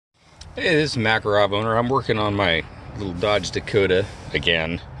Hey, this is Makarov owner. I'm working on my little Dodge Dakota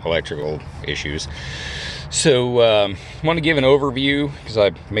again, electrical issues. So, I want to give an overview because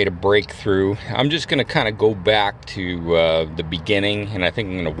I made a breakthrough. I'm just going to kind of go back to the beginning, and I think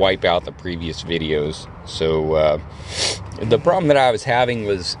I'm going to wipe out the previous videos. So, the problem that I was having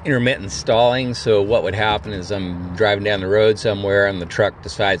was intermittent stalling. So, what would happen is I'm driving down the road somewhere and the truck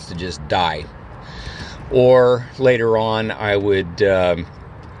decides to just die. Or later on, I would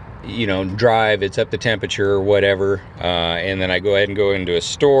drive, it's up to temperature or whatever, and then I go ahead and go into a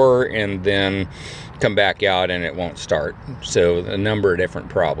store and then come back out and it won't start. So a number of different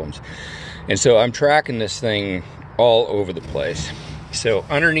problems. And so I'm tracking this thing all over the place. So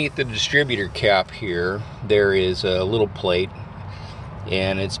underneath the distributor cap here, there is a little plate,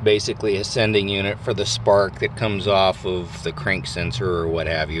 and it's basically a sending unit for the spark that comes off of the crank sensor or what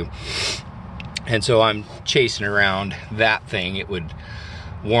have you. And so I'm chasing around that thing. It would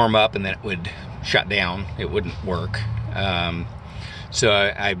warm up and then it would shut down. It wouldn't work. So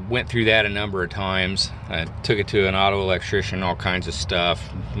I went through that a number of times. I took it to an auto electrician, all kinds of stuff.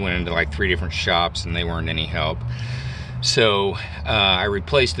 Went into like 3 different shops and they weren't any help. So I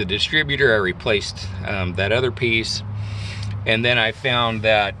replaced the distributor. I replaced that other piece. And then I found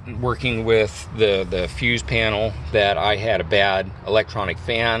that working with the fuse panel that I had a bad electronic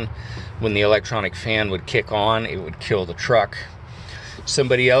fan. When the electronic fan would kick on, it would kill the truck.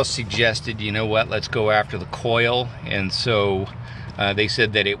 Somebody else suggested, you know what, let's go after the coil. And so they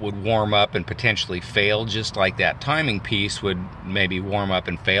said that it would warm up and potentially fail, just like that timing piece would maybe warm up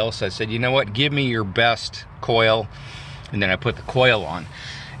and fail. So I said, you know what, give me your best coil. And then I put the coil on.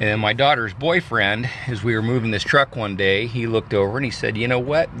 And then my daughter's boyfriend, as we were moving this truck one day, he looked over and he said, you know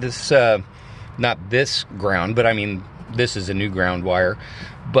what, this, not this ground, but I mean, this is a new ground wire,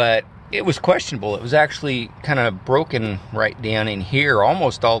 but it was questionable. It was actually kind of broken right down in here,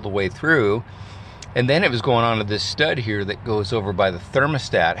 almost all the way through. And then it was going on to this stud here that goes over by the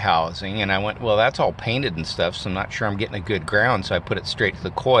thermostat housing. And I went, well, that's all painted and stuff, so I'm not sure I'm getting a good ground. So I put it straight to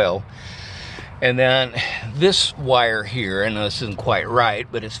the coil. And then this wire here, I know this isn't quite right,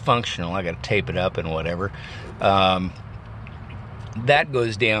 but it's functional. I got to tape it up and whatever. That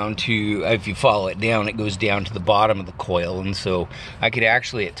goes down to, if you follow it down, it goes down to the bottom of the coil. And so I could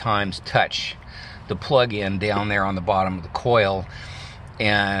actually at times touch the plug-in down there on the bottom of the coil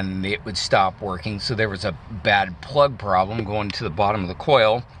and it would stop working. So there was a bad plug problem going to the bottom of the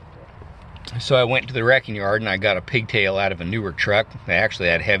coil. So I went to the wrecking yard and I got a pigtail out of a newer truck. I actually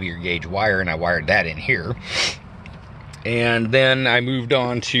had heavier gauge wire and I wired that in here. And then I moved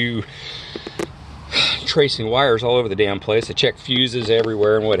on to tracing wires all over the damn place. I checked fuses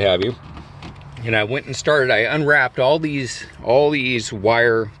everywhere and what have you. And I went and started, I unwrapped all these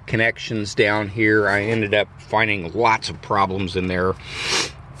wire connections down here. I ended up finding lots of problems in there.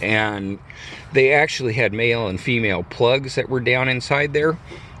 And they actually had male and female plugs that were down inside there.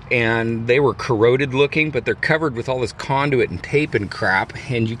 And they were corroded looking, but they're covered with all this conduit and tape and crap,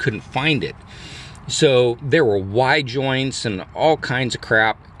 and you couldn't find it. So there were Y joints and all kinds of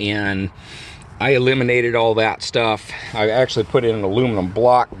crap, and I eliminated all that stuff. I actually put in an aluminum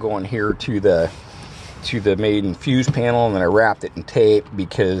block going here to the main fuse panel, and then I wrapped it in tape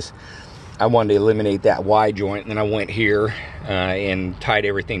because I wanted to eliminate that Y joint. And then I went here and tied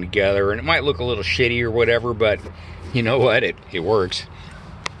everything together. And it might look a little shitty or whatever, but you know what? It works.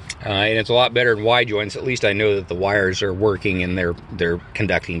 And it's a lot better than Y joints. At least I know that the wires are working and they're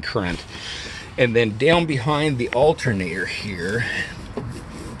conducting current. And then down behind the alternator here,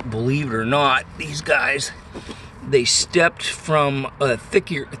 believe it or not, these guys, they stepped from a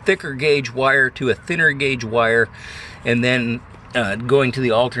thicker gauge wire to a thinner gauge wire, and then going to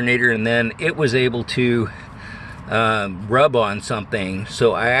the alternator, and then it was able to rub on something.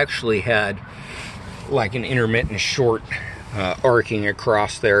 So I actually had like an intermittent short arcing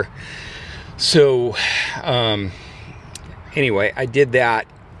across there. So anyway, I did that.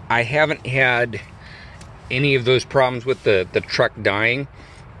 I haven't had any of those problems with the truck dying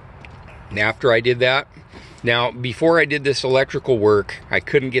after I did that. Now, before I did this electrical work, I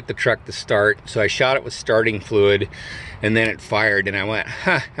couldn't get the truck to start, so I shot it with starting fluid, and then it fired, and I went,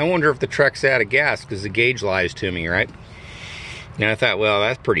 I wonder if the truck's out of gas, because the gauge lies to me, right? And I thought, well,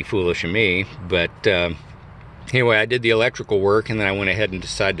 that's pretty foolish of me, but anyway, I did the electrical work, and then I went ahead and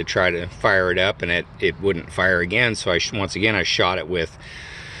decided to try to fire it up, and it wouldn't fire again, so once again I shot it with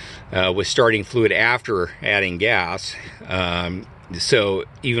starting fluid after adding gas. So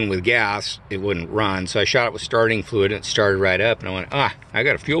even with gas, it wouldn't run. So I shot it with starting fluid and it started right up. And I went, I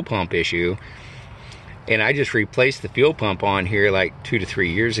got a fuel pump issue. And I just replaced the fuel pump on here like 2 to 3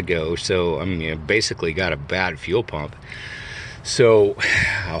 years ago. So I mean, basically got a bad fuel pump. So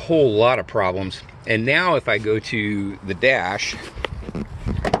a whole lot of problems. And now if I go to the dash,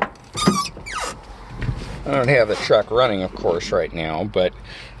 I don't have the truck running, of course, right now, but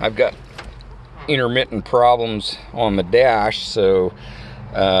I've got intermittent problems on the dash. So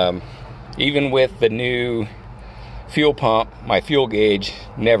even with the new fuel pump, my fuel gauge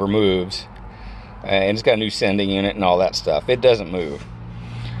never moves, and it's got a new sending unit and all that stuff. It doesn't move.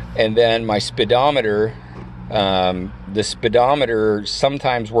 And then my speedometer, the speedometer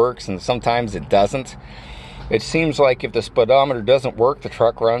sometimes works and sometimes it doesn't. It seems like if the speedometer doesn't work, the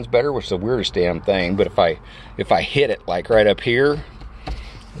truck runs better, which is the weirdest damn thing. But if I hit it like right up here,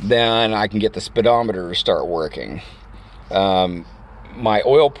 then I can get the speedometer to start working. My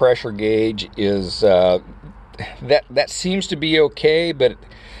oil pressure gauge is that seems to be okay, but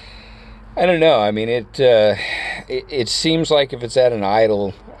I don't know. I mean, it seems like if it's at an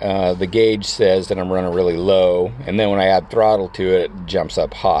idle, the gauge says that I'm running really low, and then when I add throttle to it, it jumps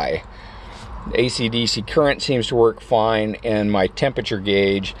up high. AC/DC current seems to work fine, and my temperature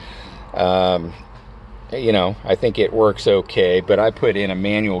gauge, you know, I think it works okay, but I put in a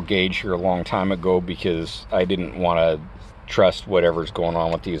manual gauge here a long time ago because I didn't want to trust whatever's going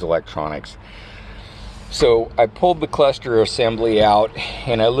on with these electronics. So I pulled the cluster assembly out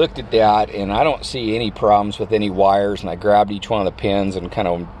and I looked at that, and I don't see any problems with any wires, and I grabbed each one of the pins and kind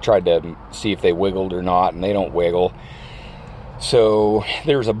of tried to see if they wiggled or not, and they don't wiggle. So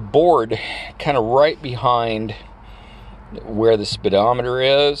there's a board kind of right behind where the speedometer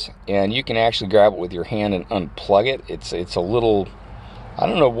is, and you can actually grab it with your hand and unplug it. It's a little, I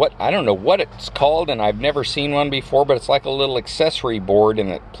don't know what it's called, and I've never seen one before, but it's like a little accessory board, and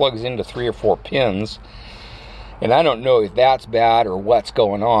it plugs into 3 or 4 pins. And I don't know if that's bad or what's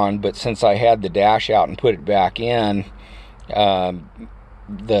going on, but since I had the dash out and put it back in,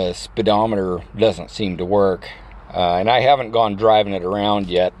 the speedometer doesn't seem to work. And I haven't gone driving it around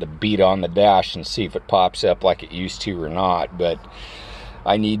yet to beat on the dash and see if it pops up like it used to or not, but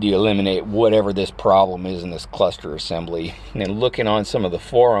I need to eliminate whatever this problem is in this cluster assembly. And looking on some of the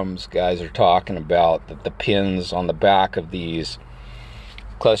forums, guys are talking about that the pins on the back of these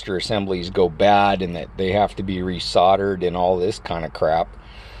cluster assemblies go bad and that they have to be resoldered and all this kind of crap.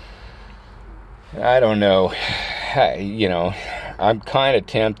 I don't know. You know, I'm kind of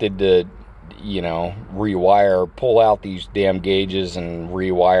tempted to, you know, pull out these damn gauges and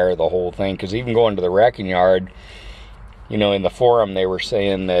rewire the whole thing, because even going to the wrecking yard, you know, in the forum they were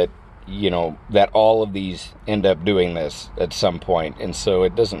saying that, you know, that all of these end up doing this at some point, and so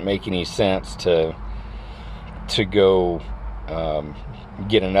it doesn't make any sense to go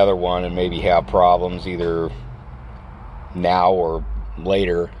get another one and maybe have problems either now or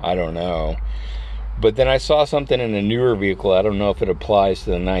later. I don't know. But then I saw something in a newer vehicle, I don't know if it applies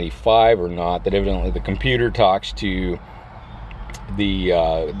to the 95 or not, that evidently the computer talks to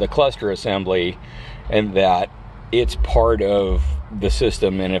the cluster assembly, and that it's part of the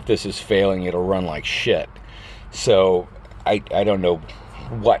system, and if this is failing, it'll run like shit. So I don't know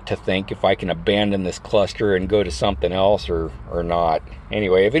what to think, if I can abandon this cluster and go to something else or not.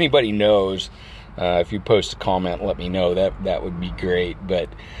 Anyway, if anybody knows, if you post a comment, let me know. That would be great. But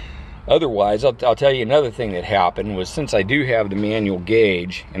otherwise, I'll tell you another thing that happened was, since I do have the manual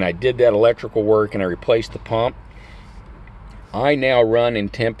gauge and I did that electrical work and I replaced the pump, I now run in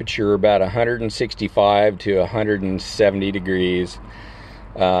temperature about 165 to 170 degrees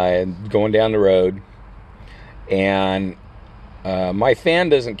going down the road, and my fan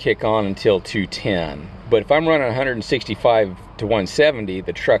doesn't kick on until 210. But if I'm running 165 to 170,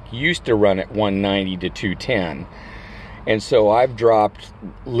 the truck used to run at 190 to 210. And so I've dropped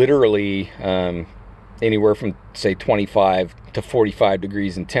literally anywhere from, say, 25 to 45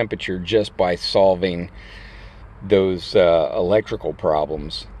 degrees in temperature just by solving those electrical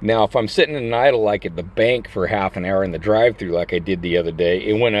problems. Now, if I'm sitting in an idle, like at the bank for half an hour in the drive-through like I did the other day,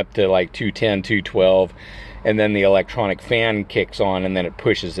 it went up to like 210, 212, and then the electronic fan kicks on and then it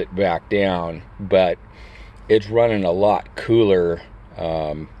pushes it back down. But it's running a lot cooler,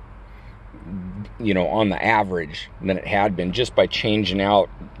 you know, on the average than it had been, just by changing out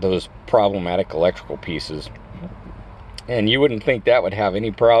those problematic electrical pieces. And you wouldn't think that would have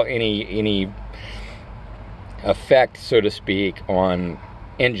any effect, so to speak, on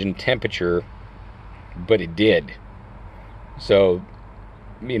engine temperature, but it did. So,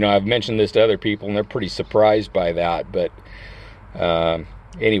 you know, I've mentioned this to other people and they're pretty surprised by that. But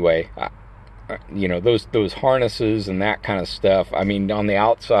anyway, you know, those harnesses and that kind of stuff, I mean, on the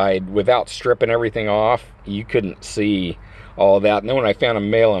outside, without stripping everything off, you couldn't see all of that. And then when I found a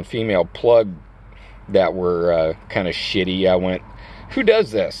male and female plug that were kind of shitty, I went, who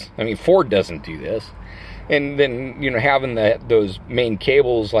does this? I mean, Ford doesn't do this. And then, you know, having those main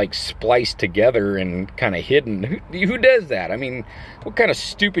cables like spliced together and kind of hidden. Who does that? I mean, what kind of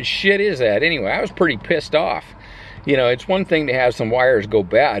stupid shit is that? Anyway, I was pretty pissed off. You know, it's one thing to have some wires go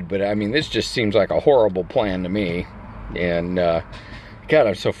bad, but I mean, this just seems like a horrible plan to me. And God,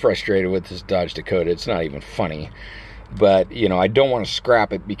 I'm so frustrated with this Dodge Dakota. It's not even funny. But, you know, I don't want to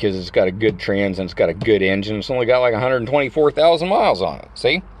scrap it because it's got a good trans and it's got a good engine. It's only got like 124,000 miles on it,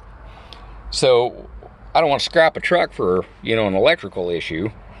 see? So I don't want to scrap a truck for, you know, an electrical issue.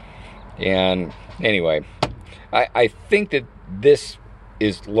 And anyway, I think that this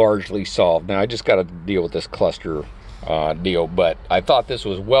is largely solved. Now, I just got to deal with this cluster deal, but I thought this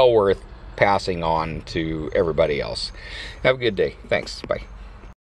was well worth passing on to everybody else. Have a good day. Thanks. Bye.